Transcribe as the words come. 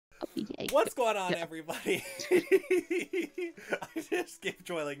Oh, yay. What's going on, Yeah. everybody? I just gave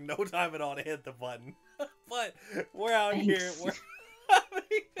Joy like no time at all to hit the button, but we're out Thanks. here. We're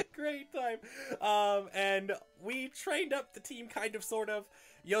having a great time, and we trained up the team, kind of, sort of.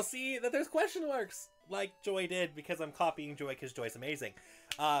 You'll see that there's question marks, like Joy did, because I'm copying Joy because Joy's amazing.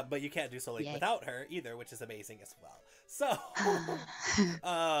 But you can't do so Yay. without her either, which is amazing as well. So,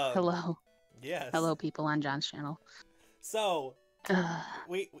 Hello. yes. Hello, people on John's channel. So.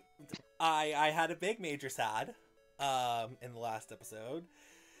 I had a big major sad in the last episode.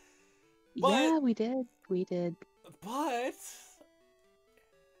 But, yeah, we did. But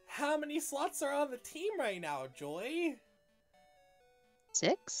how many slots are on the team right now, Joy?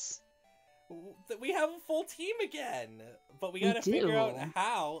 6? We have a full team again, but we gotta figure out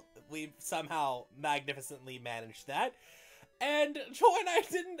how we somehow magnificently managed that. And Joy and I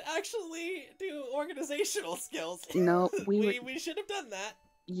didn't actually do organizational skills. No, we should have done that.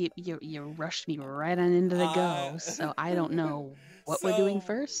 You rushed me right on into the go, so I don't know what we're doing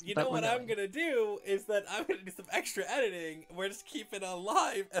first. You know what I'm gonna do is that I'm gonna do some extra editing. We're just keeping it on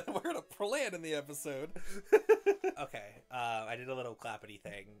live, and we're gonna plan in the episode. Okay, I did a little clappity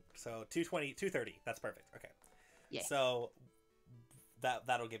thing. So 220, 230. That's perfect. Okay. Yeah. So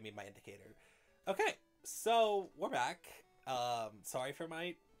that'll give me my indicator. Okay, so we're back. Sorry for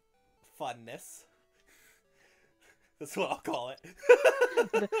my funness. That's what I'll call it.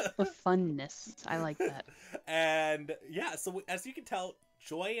 the funness. I like that. And yeah, so as you can tell,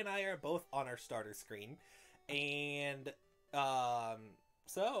 Joy and I are both on our starter screen. And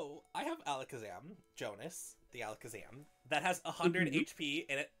so I have Alakazam, Jonas, the Alakazam, that has 100 HP,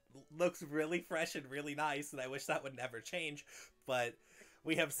 and it looks really fresh and really nice, and I wish that would never change. But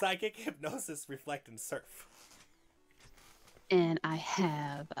we have Psychic, Hypnosis, Reflect, and Surf. And I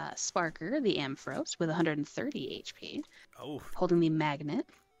have Sparker, the Ampharos, with 130 HP. Oh. Holding the Magnet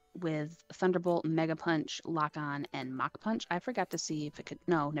with Thunderbolt, Mega Punch, Lock On, and Mach Punch. I forgot to see if it could...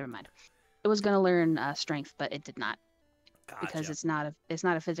 No, never mind. It was going to learn Strength, but it did not. Gotcha. Because it's not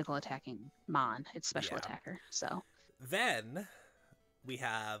a physical attacking Mon. It's special attacker. So then we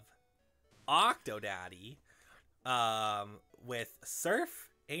have Octodaddy with Surf,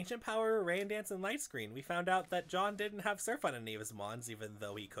 Ancient Power, Rain Dance, and Light Screen. We found out that John didn't have Surf on any of his Mons, even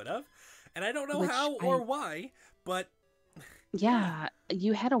though he could have. And I don't know how or why, but... Yeah,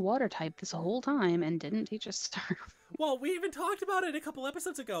 you had a Water type this whole time and didn't teach us Surf. Well, we even talked about it a couple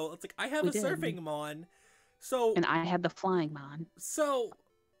episodes ago. It's like, I have a Surfing Mon, so... And I had the Flying Mon. So,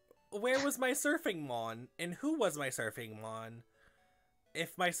 where was my Surfing Mon? And who was my Surfing Mon?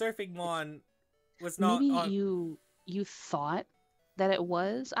 If my Surfing Mon was not Maybe on... you thought that it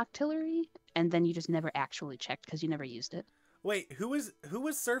was Octillery, and then you just never actually checked because you never used it. Wait, who was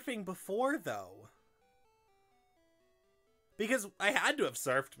surfing before, though? Because I had to have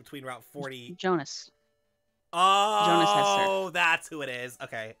surfed between Route 40... Jonas. Oh, Jonas has surf. That's who it is.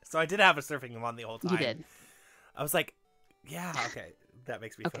 Okay, so I did have a surfing Mon the whole time. You did. I was like, yeah, okay. That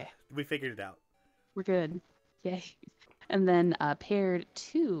makes me feel... We figured it out. We're good. Yay. And then paired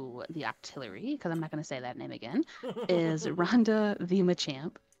to the Octillery, because I'm not going to say that name again, is Rhonda the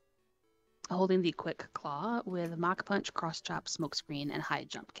Machamp, holding the Quick Claw with Mach Punch, Cross Chop, Smoke Screen, and High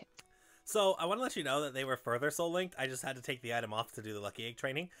Jump Kick. So I want to let you know that they were further soul linked. I just had to take the item off to do the Lucky Egg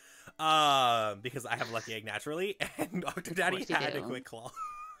training, because I have Lucky Egg naturally, and Octodaddy had a Quick Claw.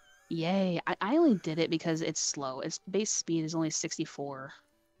 Yay! I only did it because it's slow. Its base speed is only 64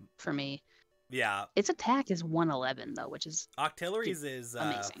 for me. Yeah. Its attack is 111 though, which is Octillery's is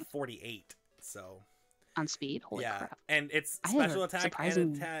amazing. 48. So on speed, holy crap! And its special attack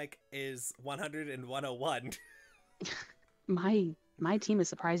and attack is 100 and 101. My team is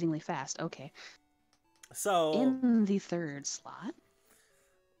surprisingly fast. Okay. So in the third slot,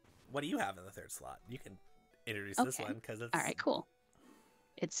 what do you have in the third slot? You can introduce this one because it's all right. Cool.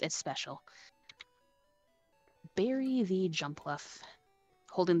 It's special. Barry the Jumpluff,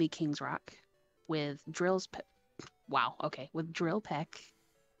 holding the King's Rock with with Drill Peck,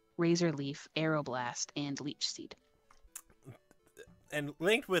 Razor Leaf, Aeroblast, and Leech Seed. And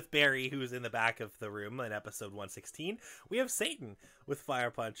linked with Barry, who's in the back of the room in episode 116, we have Satan with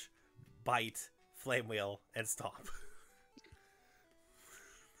Fire Punch, Bite, Flame Wheel, and Stomp.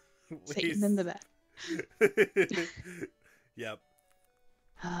 Satan in the back. Yep.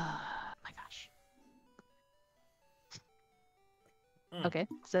 My gosh. Okay,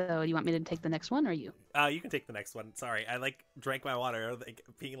 so you want me to take the next one, or you? You can take the next one. Sorry, I drank my water,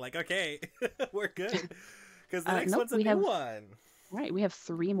 being like, okay, we're good, because the next one's a new one. Right, we have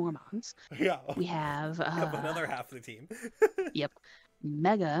 3 more Mons. Yeah, we have another half of the team. Yep,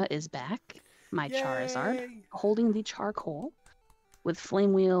 Mega is back. My Charizard, holding the Charcoal, with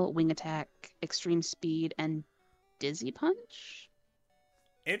Flame Wheel, Wing Attack, Extreme Speed, and Dizzy Punch.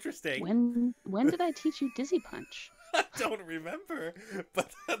 Interesting. When did I teach you Dizzy Punch? I don't remember,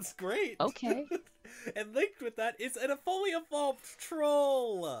 but that's great. Okay. And linked with that is a fully evolved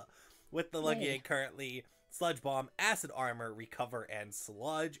troll with the Lucky Egg currently. Sludge Bomb, Acid Armor, Recover, and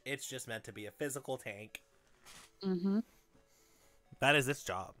Sludge. It's just meant to be a physical tank. Mm-hmm. That is its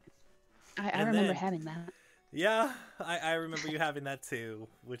job. I remember having that. Yeah, I remember you having that too,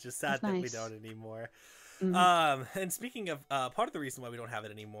 which is sad that we don't anymore. And speaking of part of the reason why we don't have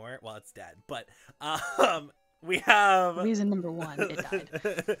it anymore, well, it's dead, but we have reason number one, it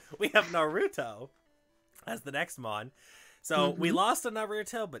died. We have Naruto as the next mon. So we lost a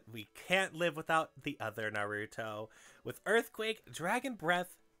Naruto, but we can't live without the other Naruto with Earthquake, Dragon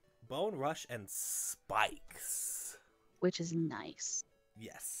Breath, Bone Rush, and Spikes, which is nice.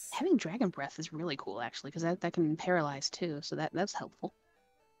 Yes, having Dragon Breath is really cool actually, because that can paralyze too, so that's helpful.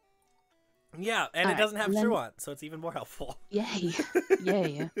 Yeah, and it doesn't have Truant, so it's even more helpful. Yay.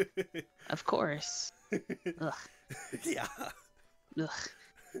 Yay. Of course. Ugh. Yeah. Ugh.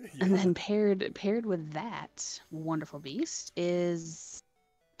 Yeah. And then paired with that wonderful beast is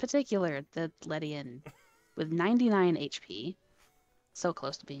Particular, the Ledian, with 99 HP. So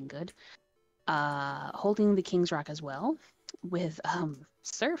close to being good. Holding the King's Rock as well, with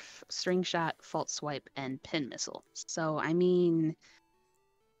Surf, String Shot, Fault Swipe, and Pin Missile. So, I mean,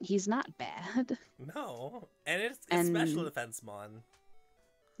 he's not bad. No. And it's special defense mon.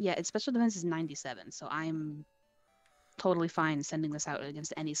 Yeah, its special defense is 97, so I'm totally fine sending this out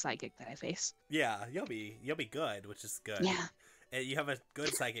against any psychic that I face. Yeah, you'll be good, which is good. Yeah. And you have a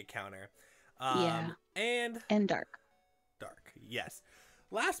good psychic counter. Yeah. And dark. Dark, yes.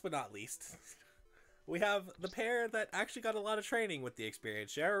 Last but not least, we have the pair that actually got a lot of training with the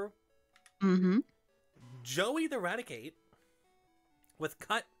experience share. Mm-hmm. Joey the Raticate with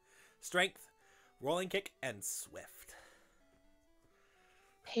Cut, Strength, Rolling Kick, and Swift.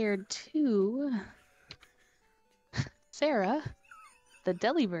 Paired to Sarah, the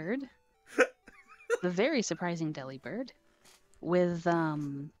Delibird, the very surprising Delibird, with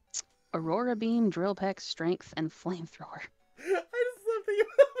Aurora Beam, Drill Peck, Strength, and Flamethrower. I just love that you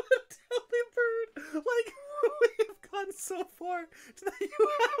have a Delibird. Like, we've gone so far that you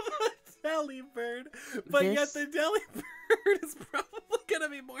have a Delibird, but yet the Delibird is probably going to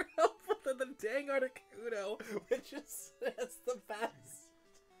be more helpful than the dang Articuno, which is the best.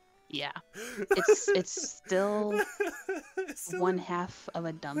 Yeah, it's still one half of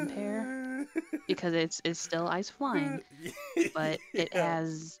a dumb pair because it's still ice flying, but it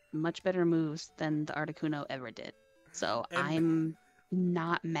has much better moves than the Articuno ever did. So I'm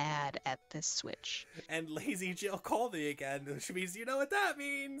not mad at this switch. And Lazy Jill called me again, which means you know what that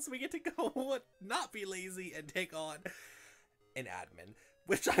means. We get to go not be lazy and take on an admin.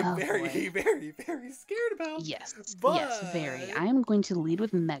 Which I'm very, very, very scared about. Yes, yes, very. I am going to lead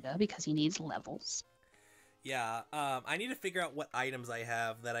with Mega because he needs levels. Yeah, I need to figure out what items I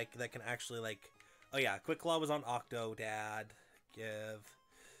have that can actually, like... Oh yeah, Quick Claw was on Octodad. Give.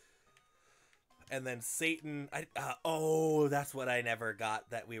 And then Satan... oh, that's what I never got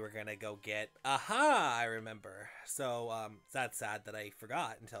that we were gonna go get. Aha, I remember. So, that's sad that I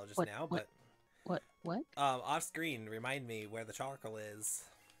forgot until just now, but... What? Off screen, remind me where the charcoal is.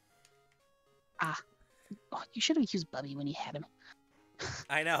 Oh, you should have used Bubby when you had him.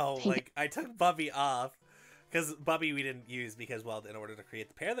 I know, like, I took Bubby off, because Bubby we didn't use because, well, in order to create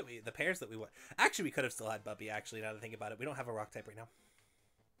the pairs that we want. Actually, we could have still had Bubby, actually, now that I think about it. We don't have a rock type right now.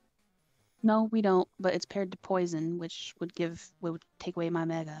 No, we don't, but it's paired to Poison, which would take away my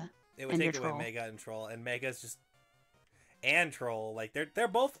Mega. It would take away Mega and Troll, and Mega's just... and Troll, like they're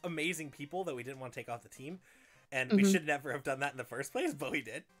both amazing people that we didn't want to take off the team, and we should never have done that in the first place, but we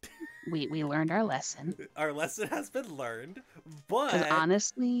did. We learned our lesson. Our lesson has been learned, but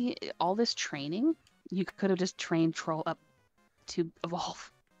honestly, all this training, you could have just trained Troll up to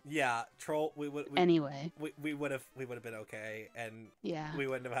evolve. Yeah, Troll. We would have been okay, and we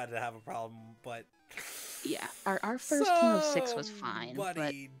wouldn't have had to have a problem. But yeah, our first team of 6 was fine, but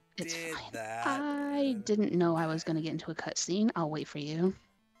it's fine. I didn't know I was going to get into a cutscene. I'll wait for you.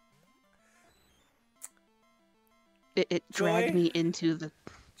 It dragged me into the...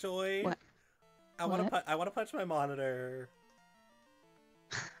 Joy. What? I want to punch my monitor.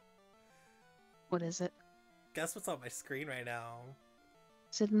 What is it? Guess what's on my screen right now?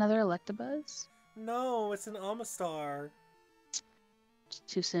 Is it another Electabuzz? No, it's an Amistar.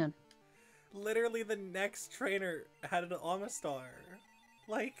 Too soon. Literally, the next trainer had an Amistar.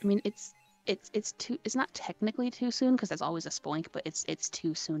 Like, I mean, it's not technically too soon because that's always a spoink, but it's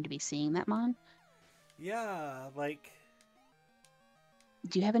too soon to be seeing that mon. Yeah, like,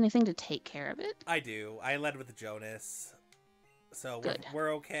 Do you have anything to take care of it? I do. I led with Jonas. So Good.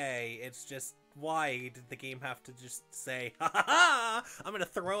 we're okay. It's just, why did the game have to just say, ha ha ha, I'm gonna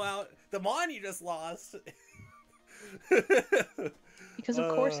throw out the mon you just lost? Because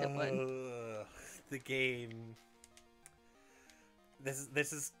of course it would. The game. This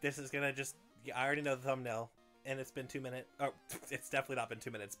is gonna just. I already know the thumbnail, and it's been 2 minutes. Oh, it's definitely not been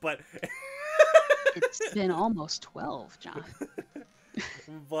 2 minutes, but It's been almost 12, John.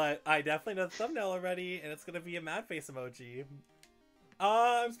 But I definitely know the thumbnail already, and it's gonna be a mad face emoji.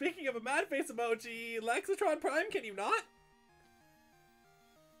 Speaking of a mad face emoji, Lexatron Prime, can you not?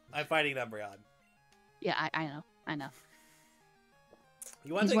 I'm fighting an Umbreon. Yeah, I know.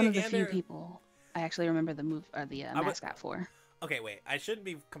 You want He's to one take of a the few gander? people I actually remember the move or the mascot for. Okay, wait. I shouldn't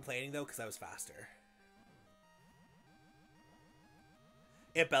be complaining though, because I was faster.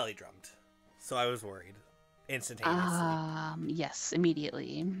 It belly drummed, so I was worried instantaneously. Yes,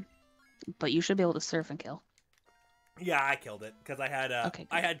 immediately. But you should be able to surf and kill. Yeah, I killed it because I had Okay,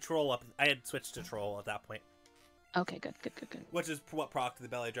 I had troll up. I had switched to troll at that point. Okay, good. Which is what procced the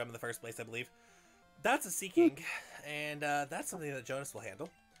belly drum in the first place, I believe. That's a Seeking, and that's something that Jonas will handle.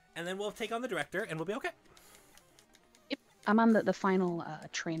 And then we'll take on the director, and we'll be okay. Yep, I'm on the final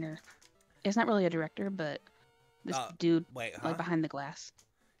trainer. It's not really a director, but this dude like behind the glass.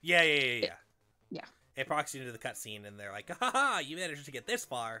 Yeah. Yeah. It procs you into the cutscene, and they're like, "Ha! You managed to get this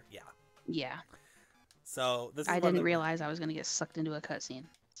far." Yeah. Yeah. So this is I didn't realize I was gonna get sucked into a cutscene.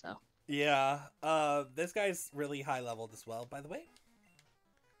 So. Yeah. This guy's really high leveled as well, by the way.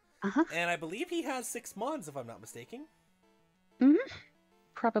 And I believe he has 6 mons, if I'm not mistaken.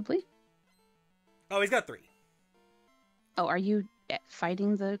 Probably. Oh, he's got 3. Oh, are you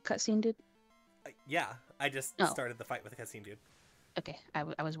fighting the cutscene dude? Yeah, I just started the fight with the cutscene dude. Okay,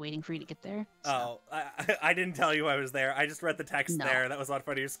 I was waiting for you to get there. So. Oh, I didn't tell you I was there. I just read the text there that was on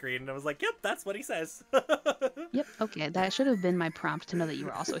front of your screen, and I was like, yep, that's what he says. Yep, okay. That should have been my prompt to know that you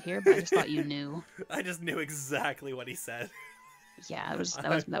were also here, but I just thought you knew. I just knew exactly what he said. Yeah,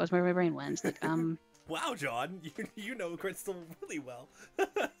 that was where my brain went. It's like, Wow, John, you know Crystal really well.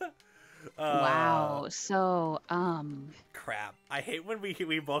 Wow. So, crap. I hate when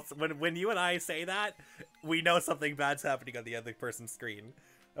we both when you and I say that, we know something bad's happening on the other person's screen.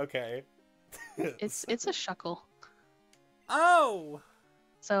 Okay. it's a shuckle. Oh.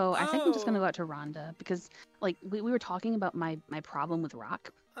 So I think I'm just gonna go out to Rhonda because, like, we were talking about my problem with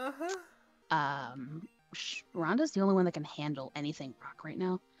rock. Rhonda's the only one that can handle anything rock right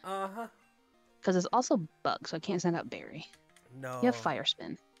now. Because it's also bug, so I can't send out berry. No. You have fire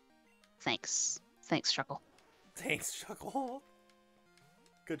spin. Thanks, Shuckle. Thanks, Shuckle.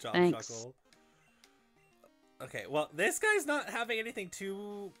 Good job, Thanks. Shuckle. Okay, well, this guy's not having anything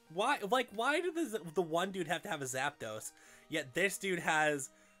too... Why did the one dude have to have a Zapdos, yet this dude has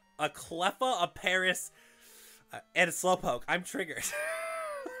a Cleffa, a Paris, and a Slowpoke? I'm triggered.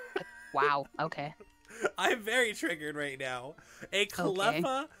 Wow, okay. I'm very triggered right now. A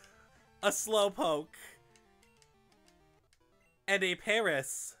Cleffa, a Slowpoke, and a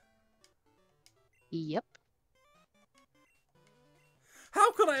Paris. Yep.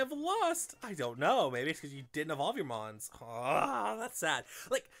 How could I have lost? I don't know. Maybe it's because you didn't evolve your mons. Oh, that's sad.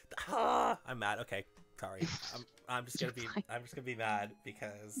 Like, I'm mad. Okay, sorry. I'm just gonna be mad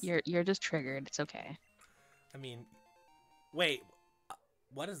because you're just triggered. It's okay. I mean, wait.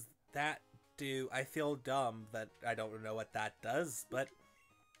 What does that do? I feel dumb that I don't know what that does. But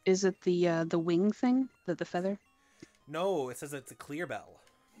is it the wing thing? The feather? No, it says it's a clear bell.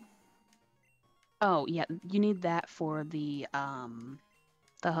 Oh yeah, you need that for the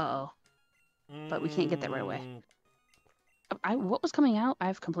ho-oh. But we can't get that right away. What was coming out?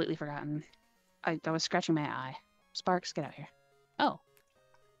 I've completely forgotten. I was scratching my eye. Sparks, get out here. Oh.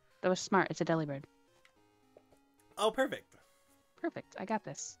 That was smart. It's a Delibird. Oh, perfect. Perfect. I got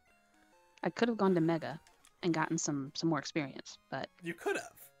this. I could have gone to Mega and gotten some more experience, but you could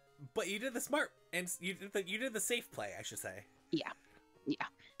have. But you did the smart and you did the safe play, I should say. Yeah. Yeah.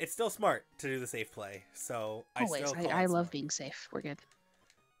 It's still smart to do the safe play. So always. I love being safe. We're good.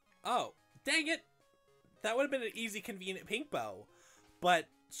 Oh, dang it. That would have been an easy, convenient pink bow. But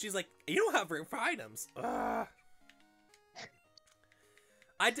she's like, you don't have room for items. Ugh.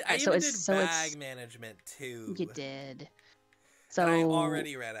 I even did bag management too. You did. So and I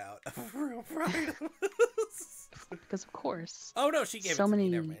already ran out of room for items. Because of course. Oh no, she gave so it to many me.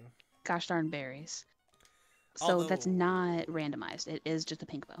 Never mind. Gosh darn berries. So that's not randomized. It is just a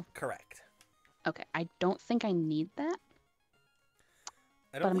pink bow. Correct. Okay, I don't think I need that.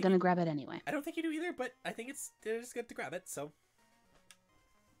 But I'm gonna grab it anyway. I don't think you do either, but I think it's just good to grab it. So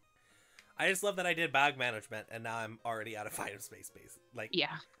I just love that I did bag management, and now I'm already out of item space. Like,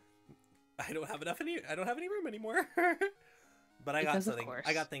 Yeah. I don't have any room anymore. But I got Because of something. course.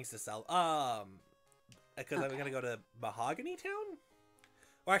 I got things to sell. Because I'm gonna go to Mahogany Town.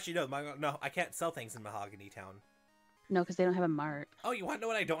 Or actually, no, I can't sell things in Mahogany Town. No, because they don't have a mart. Oh, you want to know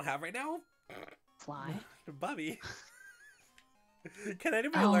what I don't have right now? Fly. Bubby. Can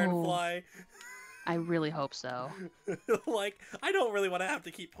anybody learn fly? I really hope so. Like, I don't really want to have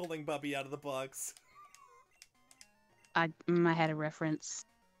to keep pulling Bubby out of the box. I had a reference.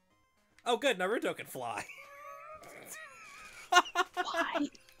 Oh, good. Naruto can fly. Why?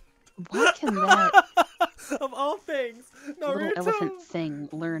 Why can that Of all things, Naruto... little elephant thing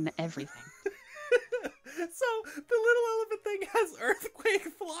learn everything? So, the little elephant thing has earthquake,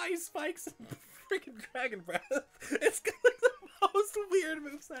 fly, spikes, and freaking dragon breath. It's got like the most weird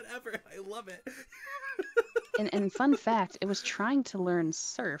moveset ever. I love it. And fun fact, it was trying to learn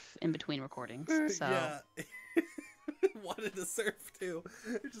surf in between recordings. So Yeah. Wanted to surf too.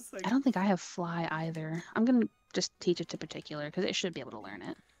 It's just like... I don't think I have fly either. I'm gonna just teach it to particular because it should be able to learn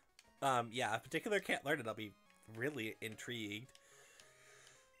it. Yeah, if particular can't learn it, I'll be really intrigued.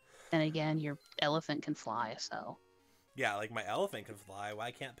 And again, your elephant can fly, so Yeah, like my elephant can fly.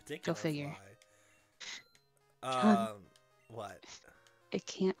 Why can't particular Go figure. fly? John. What? it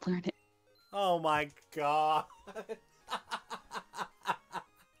can't learn it. Oh my god.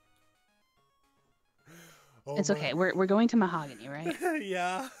 Oh It's my- okay. We're going to Mahogany, right?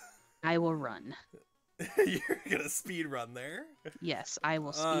 Yeah. I will run. You're gonna speed run there. Yes, I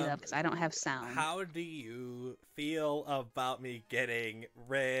will speed up because I don't have sound. How do you feel about me getting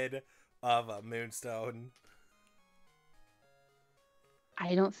rid of a moonstone?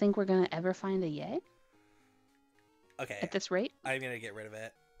 I don't think we're gonna ever find a yay Okay, at this rate. I'm gonna get rid of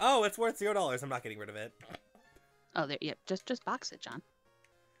it. Oh, it's worth $0. I'm not getting rid of it. Oh, there. Yep. Just box it, John.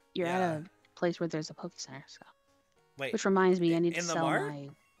 You're Yeah. at a place where there's a Poke Center, so. Wait, Which reminds me, I need to in the sell mart? my.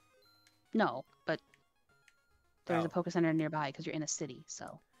 No, but there's Oh. a Poke Center nearby because you're in a city.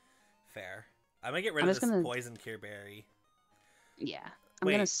 So fair. I'm gonna get rid I'm of just this gonna- poison cure berry. yeah, I'm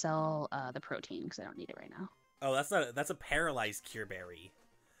Wait. gonna sell the protein because I don't need it right now. Oh, that's a paralyzed cure berry.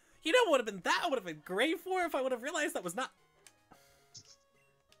 You know what would have been great for if I would have realized that was not.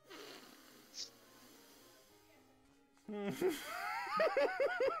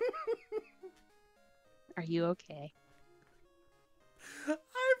 Are you okay? I've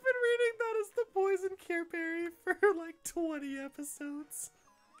been reading that as the poison cure berry for like 20 episodes.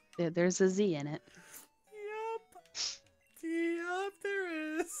 There's a Z in it. Yup,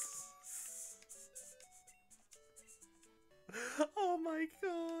 there is. Oh my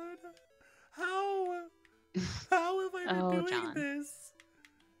god. How have I been Oh, doing John. this?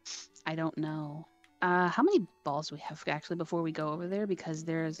 I don't know. How many balls do we have actually before we go over there? Because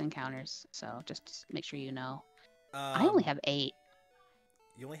there's encounters, so just make sure you know. I only have 8.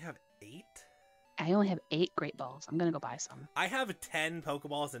 You only have 8? I only have 8 great balls. I'm gonna go buy some. I have 10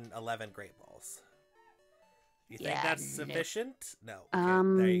 Pokeballs and 11 Great Balls. You think Yeah, that's no. sufficient? No.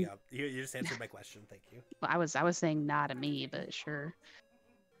 Okay, there you Um, go. You just answered my question. Thank you. Well, I was saying not to me, but sure.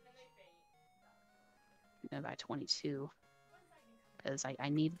 I'm gonna buy 22 because I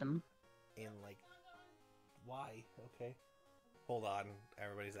need them. And like, why? Okay. Hold on.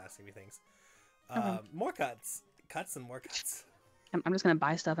 Everybody's asking me things. Okay. More cuts. Cuts and more cuts. I'm just gonna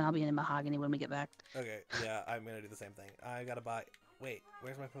buy stuff and I'll be in Mahogany when we get back. Okay, yeah, I'm gonna do the same thing. I gotta buy... Wait,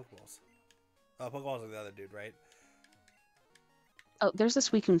 where's my Pokeballs? Oh, Pokeballs are the other dude, right? Oh, there's this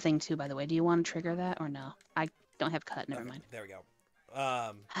Suicune thing too, by the way. Do you want to trigger that or no? I don't have cut. Never Okay, mind. there we go.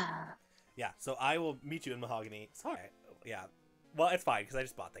 Yeah, so I will meet you in Mahogany. Sorry. Yeah. Well, it's fine, because I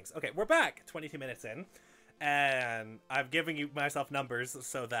just bought things. Okay, we're back 22 minutes in. And I'm giving you myself numbers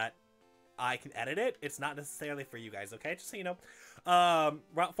so that I can edit it. It's not necessarily for you guys, okay? Just so you know.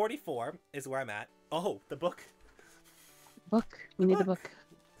 Route 44 is where I'm at. Oh, the book. Book. We need the book.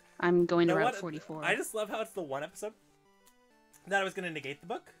 I'm going to You know Route what? 44. I just love how it's the one episode that I was going to negate the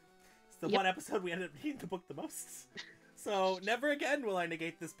book. It's the Yep. one episode we ended up needing the book the most. So never again will I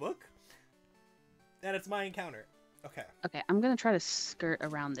negate this book. And it's my encounter. Okay. Okay, I'm gonna try to skirt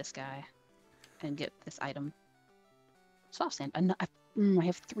around this guy and get this item. Soft sand. I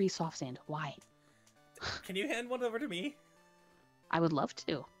have 3 soft sand. Why? Can you hand one over to me? I would love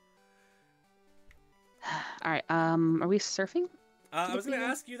to. All right. Are we surfing? I was going to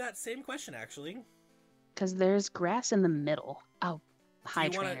ask you that same question, actually. Because there's grass in the middle. Oh, hi,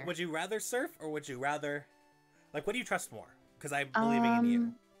 Do you wanna, trainer. would you rather surf or would you rather... Like, what do you trust more? Because I'm believing in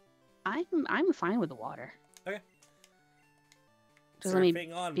you. I'm fine with the water. Okay. Just let me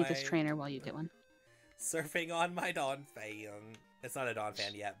Surfing on beat my... this trainer while you get one. Surfing on my Dawn fan. It's not a Dawn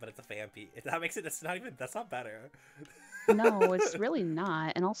fan yet, but it's a fan piece. That makes it. It's not even. That's not better. No, it's really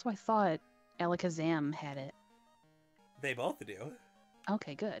not. And also, I thought Alakazam had it. They both do.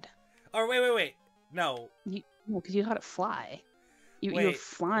 Okay, good. Oh, wait. No. Because you thought it fly. You're Wait,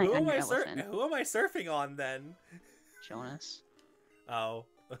 flying on your elephant. Who am I surfing on then? Jonas. Oh.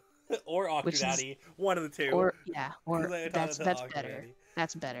 Or Octodaddy. One of the two. Or that's better. Octodaddy.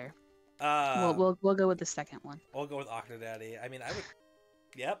 That's better. We'll go with the second one. We'll go with Octodaddy. I mean, I would.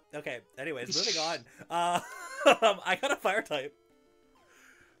 Yep. Okay. Anyways, moving on. I got a fire type.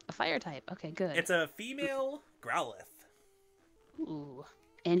 A fire type. Okay, good. It's a female Growlithe. Ooh.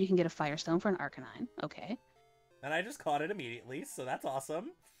 And you can get a Firestone for an Arcanine. Okay. And I just caught it immediately, so that's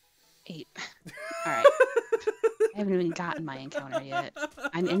awesome. 8. Alright. I haven't even gotten my encounter yet.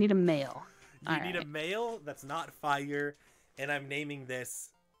 I need a male. You need a male that's not fire, and I'm naming this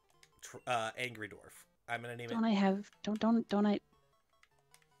Angry Dwarf. I'm gonna name it. Don't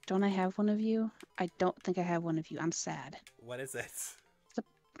I have one of you? I don't think I have one of you. I'm sad. What is it?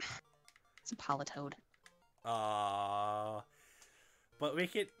 It's a Politoed. Aww. But we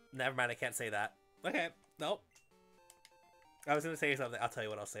could. Never mind. I can't say that. Okay. Nope. I was gonna say something. I'll tell you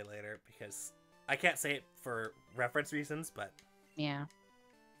what I'll say later because I can't say it for reference reasons, but yeah.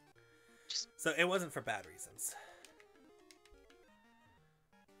 So it wasn't for bad reasons.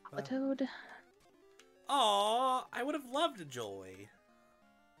 Politoed. Aw, I would have loved a Joy.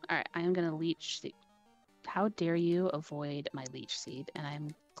 Alright, I am gonna leech seed. How dare you avoid my leech seed? And I'm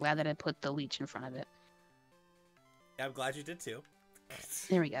glad that I put the leech in front of it. I'm glad you did too.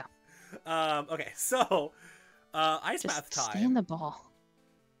 There we go. Okay, so ice path time. Stay in the ball.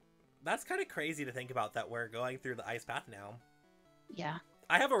 That's kind of crazy to think about that we're going through the ice path now. Yeah.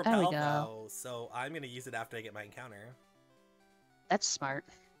 I have a repel though, so I'm gonna use it after I get my encounter. That's smart.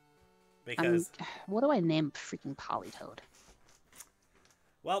 Because what do I name freaking Politoed?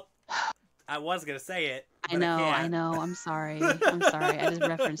 Well, I was gonna say it. I know. I'm sorry. I just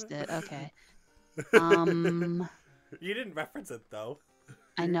referenced it. Okay. You didn't reference it though.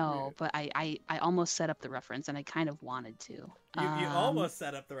 I know, but I almost set up the reference, and I kind of wanted to. You almost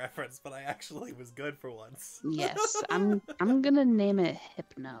set up the reference, but I actually was good for once. Yes, I'm gonna name it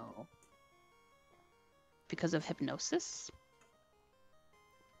Hypno because of hypnosis.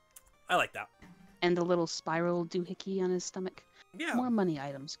 I like that. And the little spiral doohickey on his stomach. Yeah. More money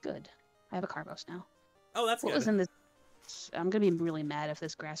items. Good. I have a Carbos now. Oh, that's good. What was in this? I'm gonna be really mad if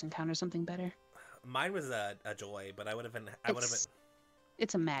this grass encounters something better. Mine was a Joy, but I would have been.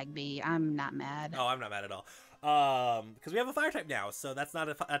 It's a Magby. I'm not mad. Oh, I'm not mad at all. Because we have a fire type now, so that's not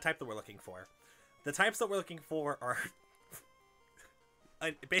a type that we're looking for. The types that we're looking for are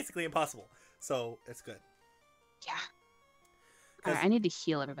basically impossible. So it's good. Yeah. Alright, I need to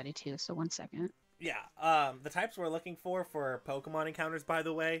heal everybody too, so 1 second. Yeah, the types we're looking for Pokemon encounters, by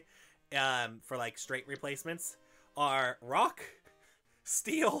the way, for like straight replacements, are Rock,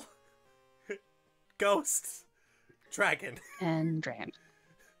 Steel, Ghost, Dragon. And Dragon.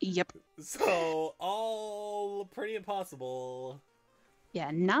 Yep. So, all pretty impossible.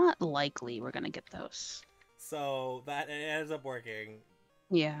 Yeah, not likely we're gonna get those. So, that ends up working.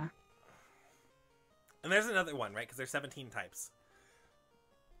 Yeah. And there's another one, right? Because there's 17 types.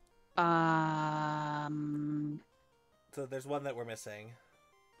 So there's one that we're missing.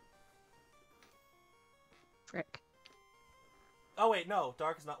 Frick. Oh wait, no,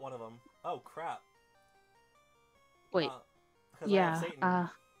 Dark is not one of them. Oh crap. Wait. Yeah.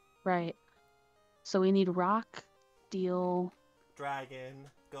 Right. So we need Rock, Steel, Dragon,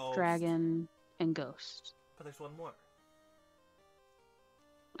 Ghost. Dragon, and Ghost. But there's one more.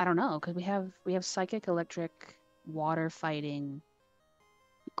 I don't know, because we have Psychic, Electric, Water Fighting,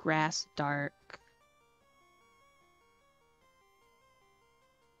 Grass, Dark.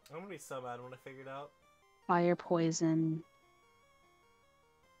 I'm gonna be so mad when I figure it out. Fire, Poison,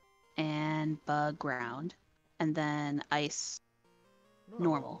 and Bug, Ground. And then Ice,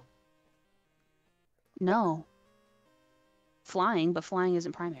 Normal. No. Flying, but flying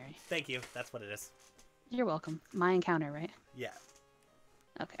isn't primary. Thank you. That's what it is. You're welcome. My encounter, right? Yeah.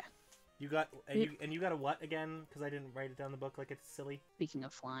 Okay. You got you got a what again? Because I didn't write it down in the book like it's silly. Speaking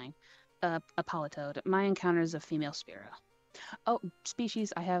of flying, a Politoed. My encounter is a female Spearow. Oh,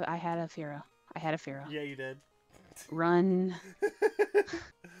 species. I had a Fearow. Yeah, you did. Run.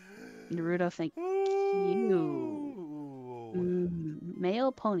 Naruto, thank you.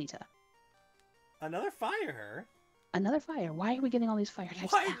 Male Ponyta. Another fire. Another fire. Why are we getting all these fire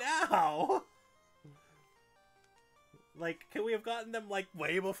types Why now? Like, can we have gotten them, like,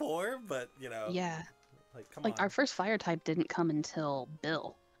 way before? But, you know. Yeah. Like, come on. Our first fire type didn't come until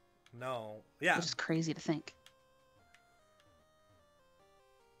Bill. No. Yeah. Which is crazy to think.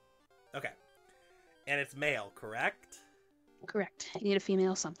 Okay. And it's male, correct? Correct. You need a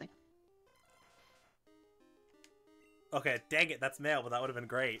female something. Okay, dang it, that's male, but that would have been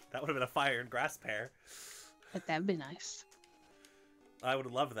great. That would have been a fire and grass pair. But that'd be nice. I would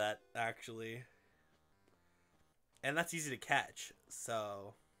love that, actually. And that's easy to catch,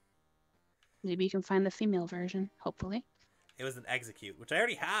 so... Maybe you can find the female version, hopefully. It was an execute, which I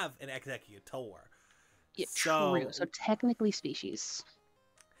already have an executor. Yeah, so... true. So technically species.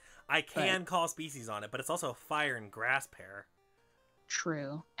 I can call species on it, but it's also a fire and grass pair.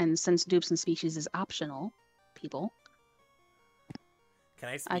 True. And since dupes and species is optional, people... Can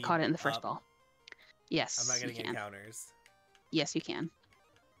I speed I caught it in the up? first ball. Yes, I'm not getting you can. encounters. Yes, you can.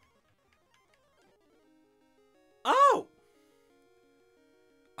 Oh!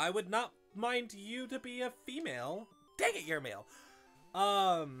 I would not mind you to be a female. Dang it, you're a male.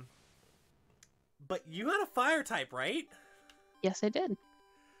 But you had a fire type, right? Yes, I did.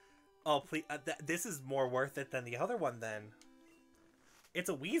 Oh, please. This is more worth it than the other one, then. It's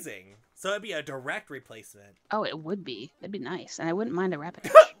a wheezing. So it'd be a direct replacement. Oh, it would be. It'd be nice. And I wouldn't mind a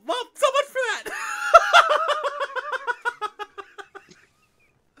rapid. Well, so much for that!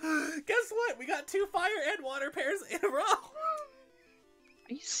 Guess what? We got 2 fire and water pairs in a row. Are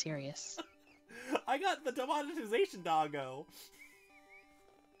you serious? I got the demonetization doggo.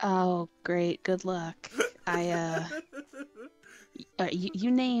 Oh, great. Good luck.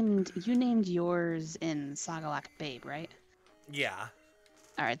 You named yours in Sagalak Babe, right? Yeah.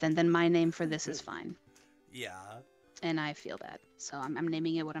 All right, then my name for this is fine. Yeah. And I feel that. So I'm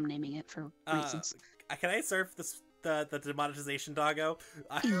naming it what I'm naming it for reasons. Can I surf the demonetization doggo?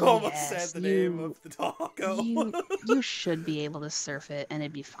 I almost said the name of the doggo. you should be able to surf it and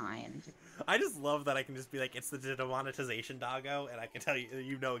it'd be fine. I just love that I can just be like, it's the demonetization doggo, and I can tell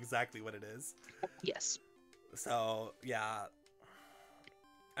you know exactly what it is. Yes. So, yeah.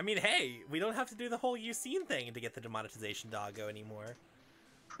 I mean, hey, we don't have to do the whole you've seen thing to get the demonetization doggo anymore.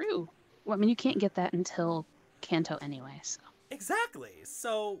 True. Well, I mean, you can't get that until Kanto anyway, so. Exactly.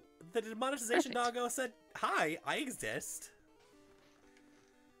 So, the demonetization Perfect. doggo said, hi, I exist.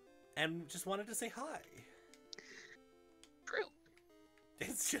 And just wanted to say hi. True.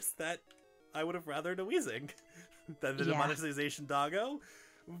 It's just that I would have rathered a wheezing than the Yeah. demonetization doggo.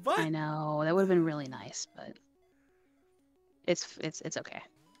 But I know. That would have been really nice, but it's okay.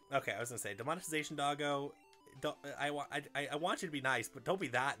 okay, I was gonna say demonetization doggo. Don't I want you to be nice, but don't be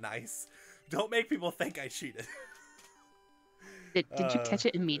that nice. Don't make people think I cheated. Did you catch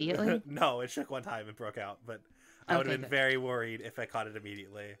it immediately? No, it shook one time and broke out, but I would have been very worried if I caught it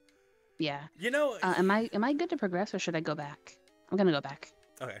immediately. Yeah. You know, am I good to progress or should I go back? I'm gonna go back.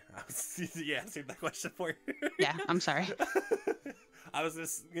 okay, I was answered that question for you. Yeah, I'm sorry. I was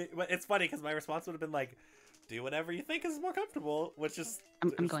just. It's funny because my response would have been like, "Do whatever you think is more comfortable," which is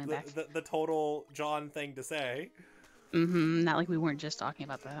I'm going back. The total John thing to say. Not like we weren't just talking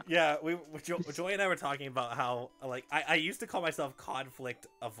about that. Yeah, Joy and I were talking about how like I used to call myself conflict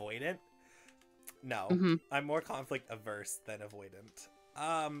avoidant. No, I'm more conflict averse than avoidant.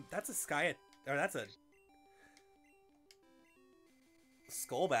 That's a that's a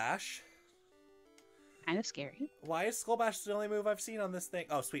Skull Bash. Kind of scary. Why is Skull Bash the only move I've seen on this thing?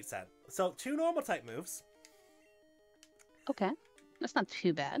 Oh, Sweet Scent. So 2 normal type moves. Okay, that's not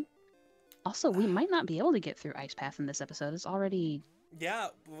too bad. Also, we might not be able to get through Ice Path in this episode. It's already... Yeah,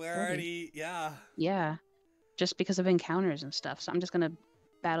 we're already... Yeah. Yeah, just because of encounters and stuff. So I'm just gonna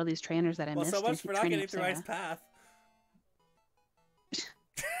battle these trainers that I missed. Well, so much and for keep not training getting through Sarah. Ice Path.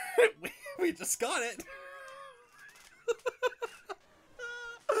 we just got it.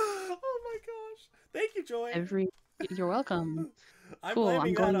 Oh my gosh. Thank you, Joy. You're welcome. I'm Cool, blaming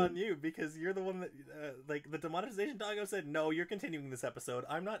I'm that going- on you because you're the one that, like, the demonetization doggo said, no, you're continuing this episode.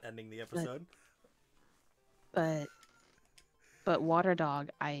 I'm not ending the episode. But Water Dog,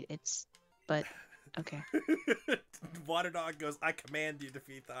 okay. Water Dog goes, I command you to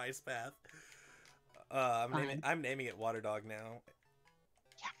defeat the Ice Path. I'm naming it Water Dog now.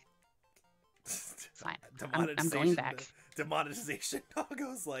 Yeah. Fine. I'm going back. Demonetization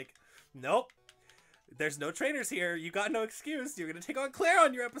doggo's like, nope. There's no trainers here. You got no excuse. You're gonna take on Claire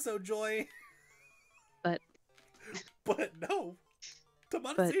on your episode, Joy. But no.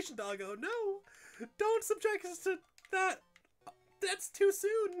 Demonetization doggo, no. Don't subject us to that. That's too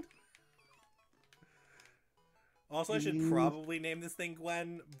soon. Also, I should probably name this thing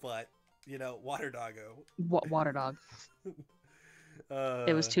Gwen, but, you know, Water Doggo. Water Dog.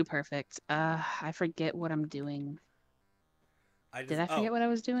 It was too perfect. I forget what I'm doing. Did I forget what I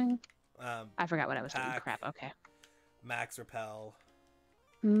was doing? I forgot what I was doing. Crap, okay. Max Repel.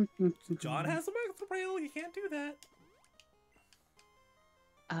 John has a max repel. You can't do that.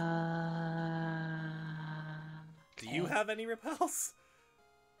 Okay. Do you have any repels?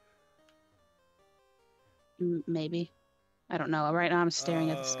 Maybe. I don't know. Right now I'm staring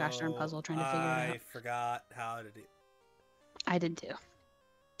at this gosh darn puzzle trying to figure it out. I forgot how to do. I did too.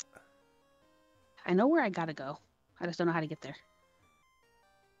 I know where I gotta go. I just don't know how to get there.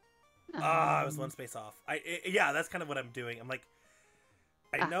 I was one space off. Yeah, that's kind of what I'm doing. I'm like,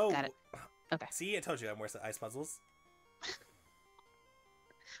 I know. Got it. Okay. See, I told you I'm worse at ice puzzles.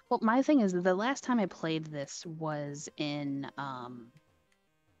 Well, my thing is, the last time I played this was in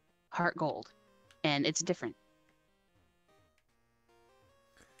Heart Gold, and it's different.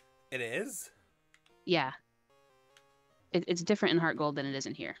 It is? Yeah. It's different in Heart Gold than it is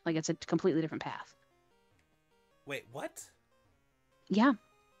in here. Like, it's a completely different path. Wait, what? Yeah.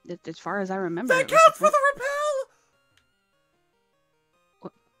 As far as I remember. That counts for the repel!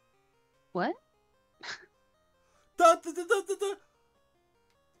 What?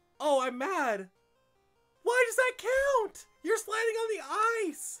 Oh, I'm mad. Why does that count? You're sliding on the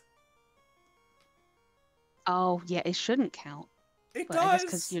ice. Oh, yeah, it shouldn't count. It but does. I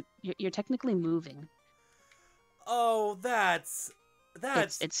guess because you're technically moving. Oh, that's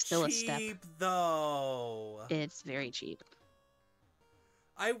it's still cheap, a step. Though. It's very cheap.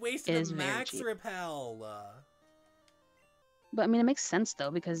 I wasted a max repel. But I mean, it makes sense though,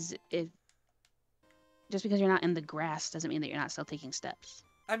 because just because you're not in the grass doesn't mean that you're not still taking steps.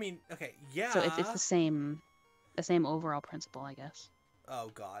 I mean, okay, yeah. So it's the same overall principle, I guess. Oh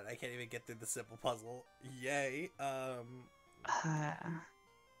god, I can't even get through the simple puzzle. Yay. I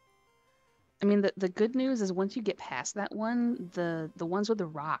mean, the good news is once you get past that one, the ones with the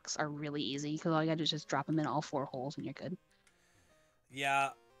rocks are really easy because all you gotta do is just drop them in all 4 holes and you're good. Yeah,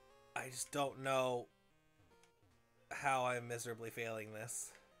 I just don't know how I'm miserably failing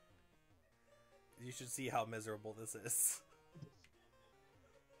this. You should see how miserable this is.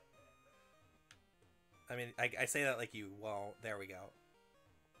 I mean, I say that like you won't. There we go.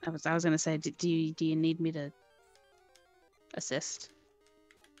 I was gonna say, do you need me to assist?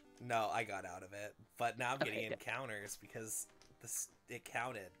 No, I got out of it, but now I'm getting good. encounters because it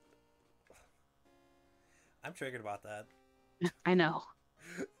counted. I'm triggered about that. I know.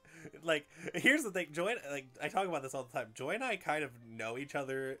 Like, here's the thing, Joy. Like, I talk about this all the time. Joy and I kind of know each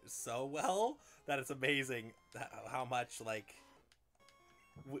other so well that it's amazing how much like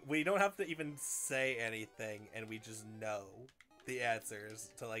we don't have to even say anything, and we just know the answers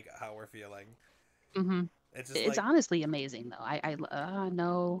to like how we're feeling. Mm-hmm. It's like, honestly amazing though. I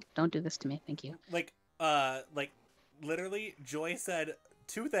no, don't do this to me, thank you. Like literally, Joy said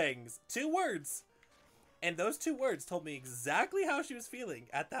 2 words, and those 2 words told me exactly how she was feeling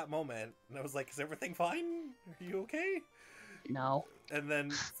at that moment. And I was like, "Is everything fine? Are you okay?" No. And then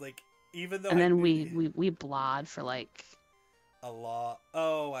it's like, even though, and then we blawed for like a lot.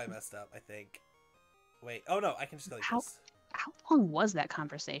 Oh, I messed up. I think. Wait. Oh no, I can just go like this. How long was that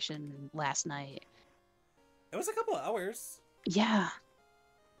conversation last night? It was a couple of hours. Yeah.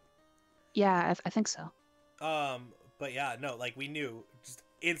 Yeah, I think so. But yeah, no, like we knew just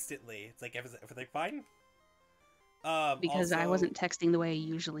instantly. It's like, everything fine? Because also, I wasn't texting the way I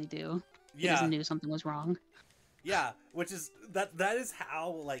usually do. Yeah. Because I knew something was wrong. Yeah, which is that is how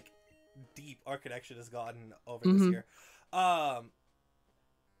like deep our connection has gotten over this year. Oh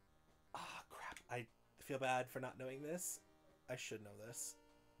crap! I feel bad for not knowing this. I should know this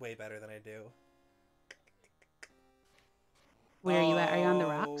way better than I do. Where are you at? Are you on the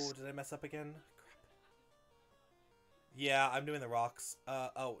rocks? Oh, did I mess up again? Crap. Yeah, I'm doing the rocks.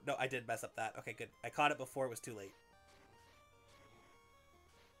 Oh no, I did mess up that. Okay, good. I caught it before it was too late.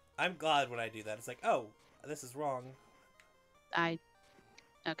 I'm glad when I do that. It's like, oh, this is wrong. Okay.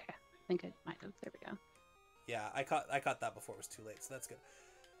 I think I might have. There we go. Yeah, I caught that before it was too late, so that's good.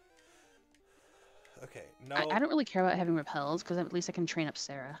 Okay, no. I don't really care about having repels because at least I can train up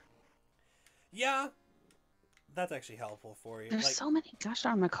Sarah. Yeah, that's actually helpful for you. There's so many gosh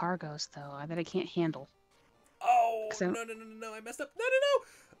darn Macargos though that I can't handle. Oh no! I messed up. No!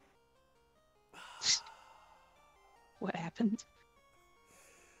 What happened?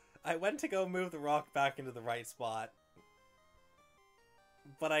 I went to go move the rock back into the right spot,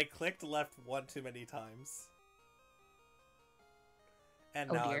 but I clicked left 1 too many times. And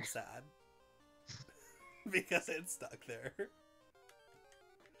now I'm sad. Because it's stuck there.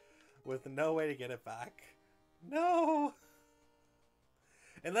 With no way to get it back. No!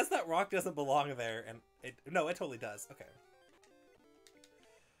 Unless that rock doesn't belong there, and no, it totally does. Okay.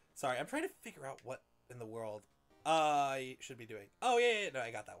 Sorry, I'm trying to figure out what in the world I should be doing. Oh, yeah, no, I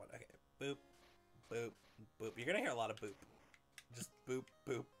got that one. Okay. Boop, boop, boop. You're gonna hear a lot of boop. Just boop,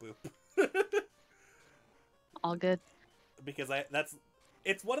 boop, boop. All good. Because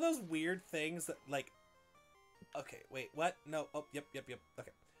it's one of those weird things that, like, okay, wait, what? No, oh, yep,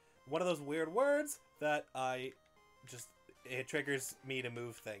 okay. One of those weird words that it triggers me to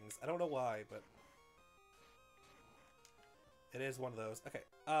move things. I don't know why, but it is one of those. Okay,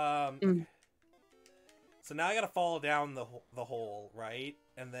 okay. So now I gotta fall down the hole, right?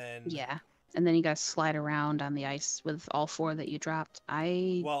 And then... Yeah. And then you gotta slide around on the ice with all 4 that you dropped.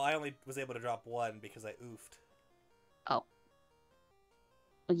 Well, I only was able to drop 1 because I oofed. Oh.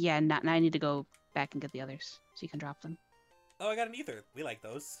 Yeah, now I need to go back and get the others so you can drop them. Oh, I got an ether. We like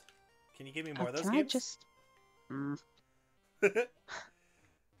those. Can you give me more of those can games? I just... Okay.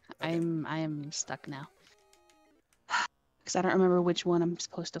 I am stuck now. Because I don't remember which one I'm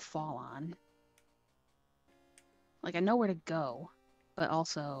supposed to fall on. Like, I know where to go, but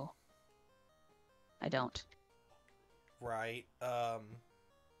also... I don't. Right.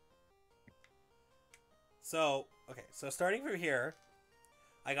 So, okay. So starting from here,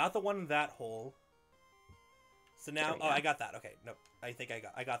 I got the one in that hole. So now, oh, I got that. Okay, nope. I think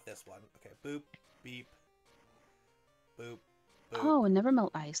I got this one. Okay, boop, beep, boop, boop. Oh, and never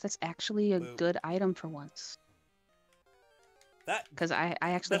melt ice. That's actually a boop. good item for once. That because I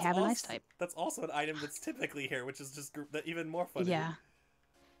actually have an ice type. That's also an item that's typically here, which is just even more funny. Yeah.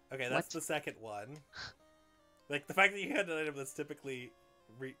 Okay, that's the second one. Like the fact that you had an item that's typically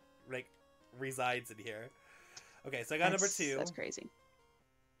resides in here. Okay, so I got number 2. That's crazy.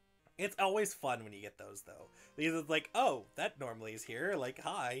 It's always fun when you get those, though. Because it's like, oh, that normally is here. Like,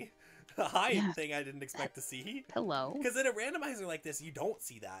 hi. A hi thing I didn't expect to see. Hello. Because in a randomizer like this, you don't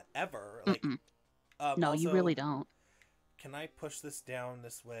see that, ever. Like, no, also, you really don't. Can I push this down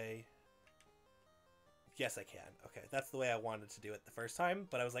this way? Yes, I can. Okay, that's the way I wanted to do it the first time.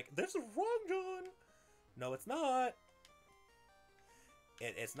 But I was like, this is wrong, John. No, it's not.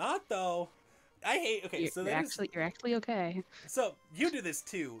 It's not, though. I hate... Okay, so you're actually okay. So, you do this,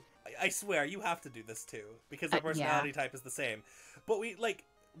 too. I swear, you have to do this, too. Because our personality type is the same. But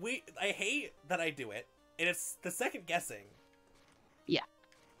I hate that I do it. And it's the second guessing. Yeah.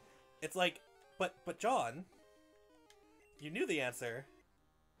 It's like, but John, you knew the answer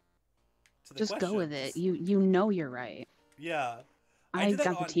to the Just questions. go with it. You know you're right. Yeah. I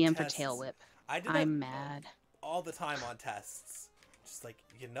got the TM for tail whip. I'm mad. All the time on tests. Just like,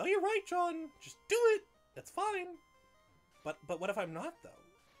 you know you're right, John. Just do it. That's fine. But what if I'm not, though?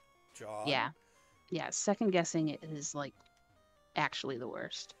 John? Yeah. Yeah, second guessing is, like, actually the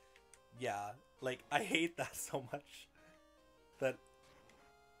worst. Yeah. Like, I hate that so much. That...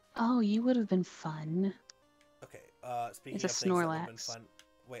 Oh, you would have been fun. Okay, speaking it's of a things Snorlax. that would have been fun...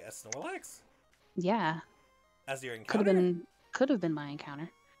 Wait, a Snorlax? Yeah. As your encounter? Could have been my encounter.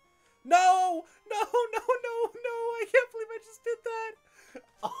 No! No! I can't believe I just did that!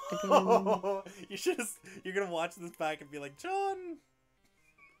 Oh, you're gonna watch this back and be like, John!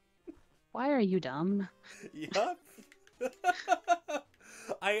 Why are you dumb? Yup.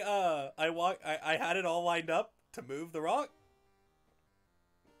 I had it all lined up to move the rock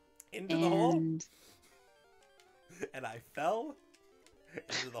into the hole. And I fell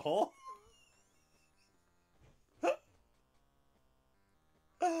into the hole.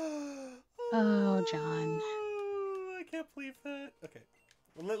 Oh, John. I can't believe that. Okay.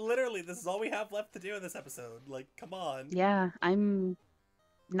 Literally, this is all we have left to do in this episode. Like, come on. Yeah, I'm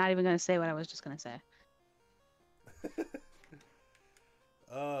not even going to say what I was just going to say.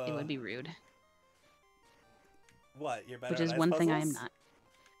 It would be rude. What? You're better Which at is ice one thing I puzzles? am not.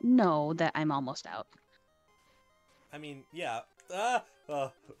 No, that I'm almost out. I mean, yeah.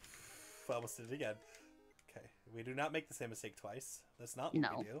 Almost did it again. Okay. We do not make the same mistake twice. That's not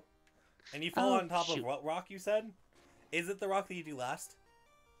what we do. And you fall on top of what rock, you said? Is it the rock that you do last?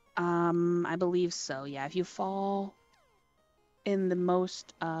 I believe so, yeah. If you fall in the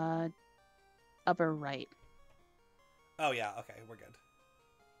most, upper right. Oh, yeah. Okay, we're good.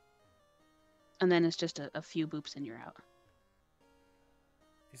 And then it's just a few boops and you're out.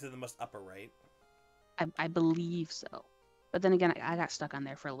 You said the most upper right? I believe so. But then again, I got stuck on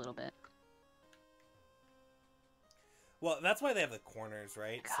there for a little bit. Well, that's why they have the corners,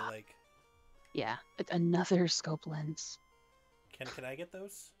 right? God. So, like... Yeah, it's another scope lens. Can I get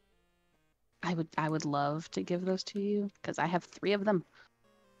those? I would love to give those to you, because I have 3 of them.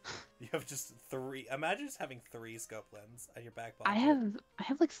 You have just 3. Imagine just having 3 scope lens at your back pocket. I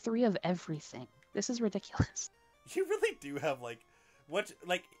have like 3 of everything. This is ridiculous. You really do have like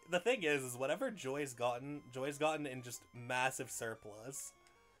the thing is whatever Joy's gotten in just massive surplus.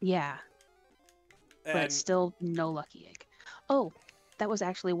 Yeah. And... But still no lucky egg. Oh, that was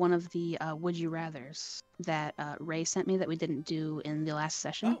actually one of the Would You Rathers that Ray sent me that we didn't do in the last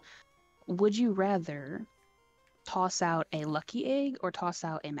session. Oh, Would you rather toss out a lucky egg or toss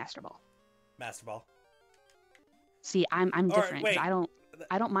out a master ball? Master Ball. See, I'm Or, different because wait.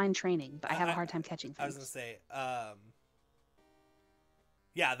 I don't mind training, but I have a hard time catching I was gonna things. say,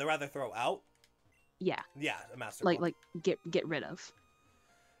 yeah, they'd rather throw out. Yeah, Yeah, a Master Ball. like get rid of.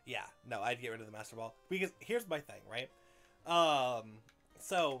 Yeah, no, I'd get rid of the Master Ball because here's my thing, right?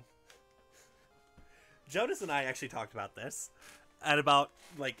 So Jonas and I actually talked about this, and about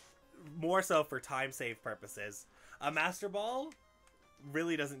like more so for time save purposes. A Master Ball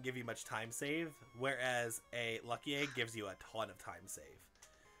really doesn't give you much time save, whereas a Lucky Egg gives you a ton of time save.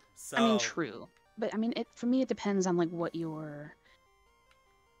 So I mean, true, but I mean, for me, it depends on like what your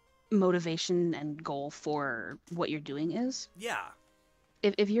motivation and goal for what you're doing is. yeah,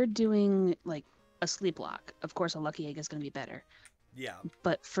 If you're doing like a sleep lock, of course, a lucky egg is going to be better. yeah,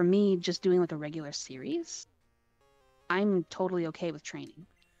 But for me, just doing like a regular series, I'm totally okay with training.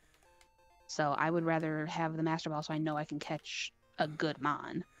 So I would rather have the master ball so I know I can catch a good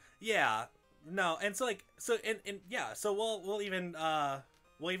mon. yeah. No, and so like and yeah, so we'll even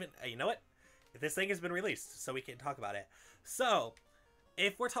you know what? This thing has been released, so we can talk about it. So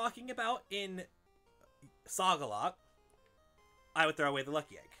if we're talking about in Saga Lock, I would throw away the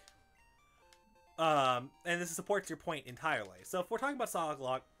Lucky Egg. And this supports your point entirely. So if we're talking about Saga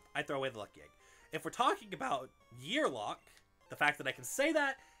Lock, I throw away the Lucky Egg. If we're talking about Year Lock, the fact that I can say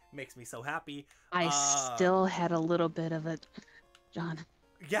that makes me so happy. I still had a little bit of a... John,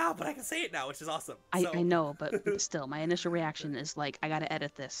 Yeah, but I can say it now, which is awesome. I So, know, but still, my initial reaction is like, I gotta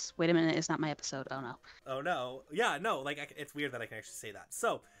edit this. Wait a minute, it's not my episode. Oh no. oh no. Yeah, no, like, it's weird that I can actually say that.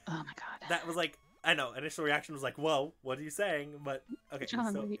 So, Oh my god. that was like, I know, initial reaction was like, whoa, what are you saying? But, okay,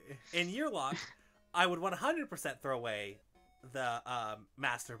 John, so in Year Lock, I would 100% throw away the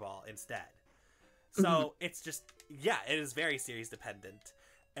Master Ball instead. So, it's just, yeah, it is very series dependent.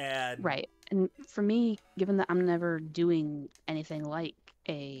 And Right. And for me, given that I'm never doing anything like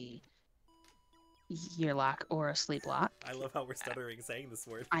a year lock or a sleep lock, I love how we're stuttering saying this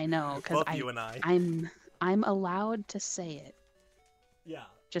word. I know because Both you and I. I'm allowed to say it. Yeah,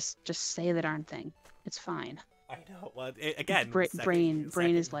 Just say the darn thing. It's fine. I know. Well, again, Brain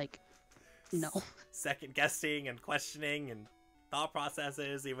is like, no. Second guessing and questioning and thought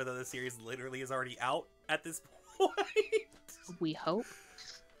processes, even though the series literally is already out at this point. We hope.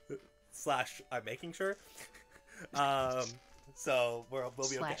 / I'm making sure. So we'll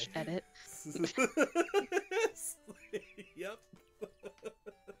be okay. / edit. Yep.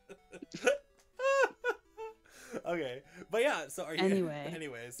 Okay, but yeah. So are you?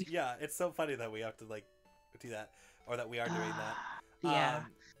 Anyways, yeah. It's so funny that we have to like do that, or that we are doing that. Yeah.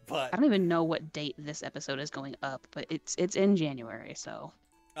 But I don't even know what date this episode is going up, but it's in January, so.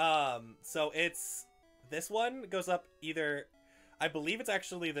 So it's this one goes up either, I believe it's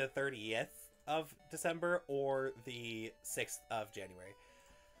actually the 30th of December or the 6th of January.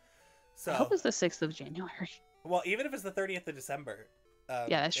 So I hope it's the 6th of January. well, even if it's the 30th of December, Yeah,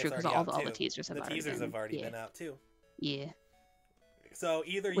 that's true, it's because already all out the too. teasers have the already teasers been. have already Yeah. been out too. Yeah. So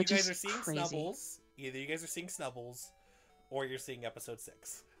either Which you guys is are seeing crazy. Snubbles, or you're seeing episode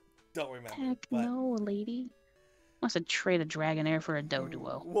 6. Don't remember. Heck but... no, lady. Wants to trade a Dragonair for a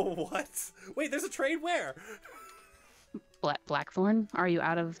Doduo. Whoa, what? Wait, there's a trade where? Blackthorn? Are you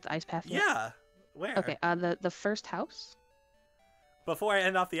out of the ice path yet? Yeah. Where? Okay, the first house. Before I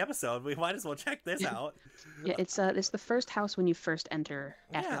end off the episode, we might as well check this out. Yeah, it's the first house when you first enter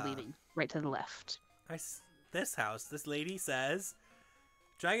after Yeah. leaving, right to the left. This house, this lady says,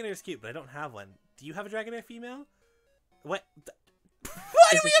 Dragonair's cute, but I don't have one. Do you have a Dragonair female? What?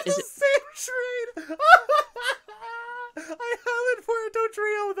 Why do we have the same trade? I have it for a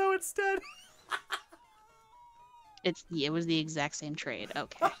Dodrio, though, instead. It was the exact same trade.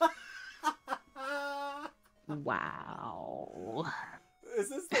 Okay. Wow. Is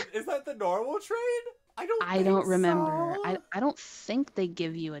that the normal trade? I don't remember. I don't think they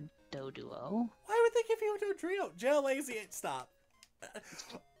give you a Doduo. Why would they give you a Dodrio? Jill, Lazy, stop.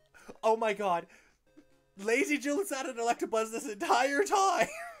 Oh my god. Lazy Jill has had an Electabuzz this entire time,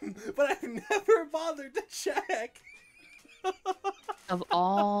 but I've never bothered to check. Of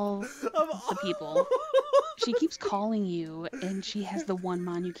all the people, she keeps calling you, and she has the one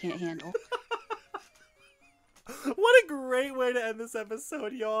mon you can't handle. What a great way to end this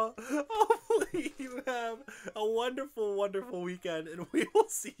episode, y'all. Hopefully you have a wonderful, wonderful weekend, and we will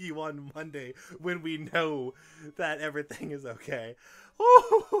see you on Monday when we know that everything is okay.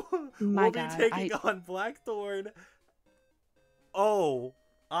 My We'll God, be taking on Blackthorn. Oh,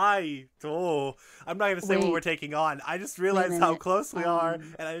 I'm not gonna say what Wait. we're taking on. I just realized how minute. close we are,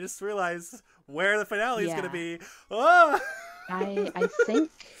 and I just realized where the finale is Yeah. gonna be. Oh!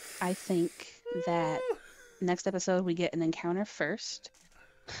 I think that next episode we get an encounter first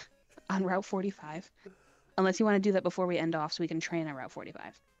on Route 45. Unless you want to do that before we end off so we can train on Route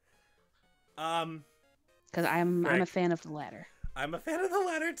 45. Because I'm a fan of the latter. I'm a fan of the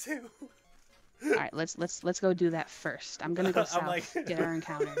latter too. All right, let's go do that first. I'm gonna go south, get our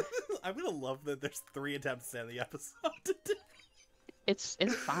encounter. I'm gonna love that there's 3 attempts to end the episode. It's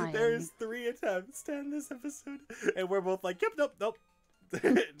fine. There's 3 attempts to end this episode, and we're both like, yep, nope.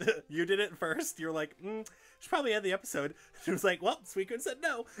 You did it first. You're like, should probably end the episode. She was like, well, Sweetcoon said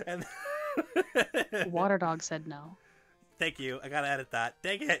no, and Water Dog said no. Thank you. I gotta edit that.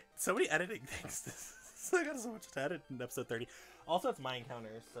 Dang it! So many editing things. I got so much to edit in episode 30. Also, it's my encounter,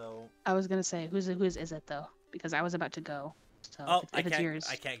 so. I was gonna say, whose is it though? Because I was about to go. So if it's yours,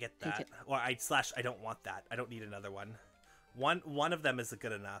 I can't get that. Or I don't want that. I don't need another one. One of them is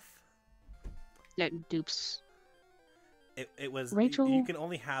good enough. Yeah, dupes. It was Rachel. You can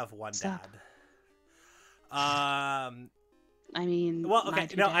only have one Stop. dad. I mean, well, okay, My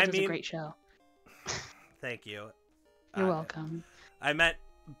Two no, Dads I is mean, a great show. Thank you. You're welcome. I meant,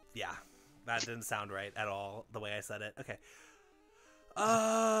 yeah, that didn't sound right at all the way I said it. Okay.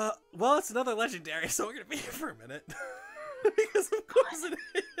 Well, it's another legendary, so we're gonna be here for a minute because of course it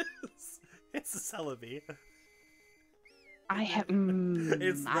is. It's a Celebi. I have.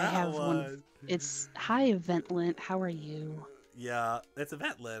 It's that I have one. It's hi, Ventlint. How are you? Yeah, it's a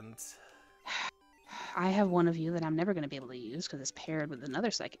Vetland. I have one of you that I'm never going to be able to use because it's paired with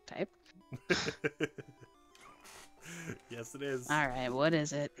another psychic type. Yes, it is. All right, what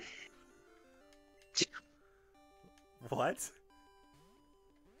is it? What?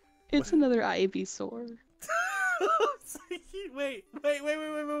 It's another Ivysaur. Wait.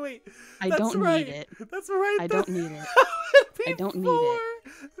 I That's don't right. need it. That's right. I don't need it. I don't need it.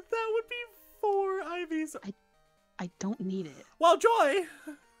 That would be 4 Ivies. I don't need it. Well, Joy,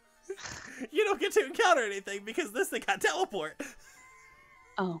 you don't get to encounter anything because this thing got teleport.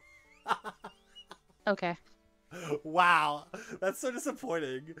 Oh. Okay. Wow, that's so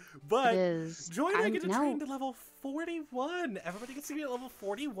disappointing. But It is. Joy and I get to train to level 41. Everybody gets to be at level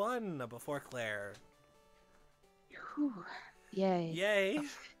 41 before Claire. Whew. Yay. Yay.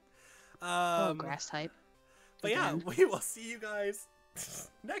 Grass type. But Again. yeah, we will see you guys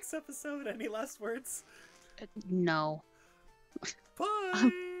next episode. Any last words? No.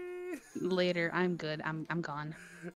 Bye. Later. I'm good. I'm gone.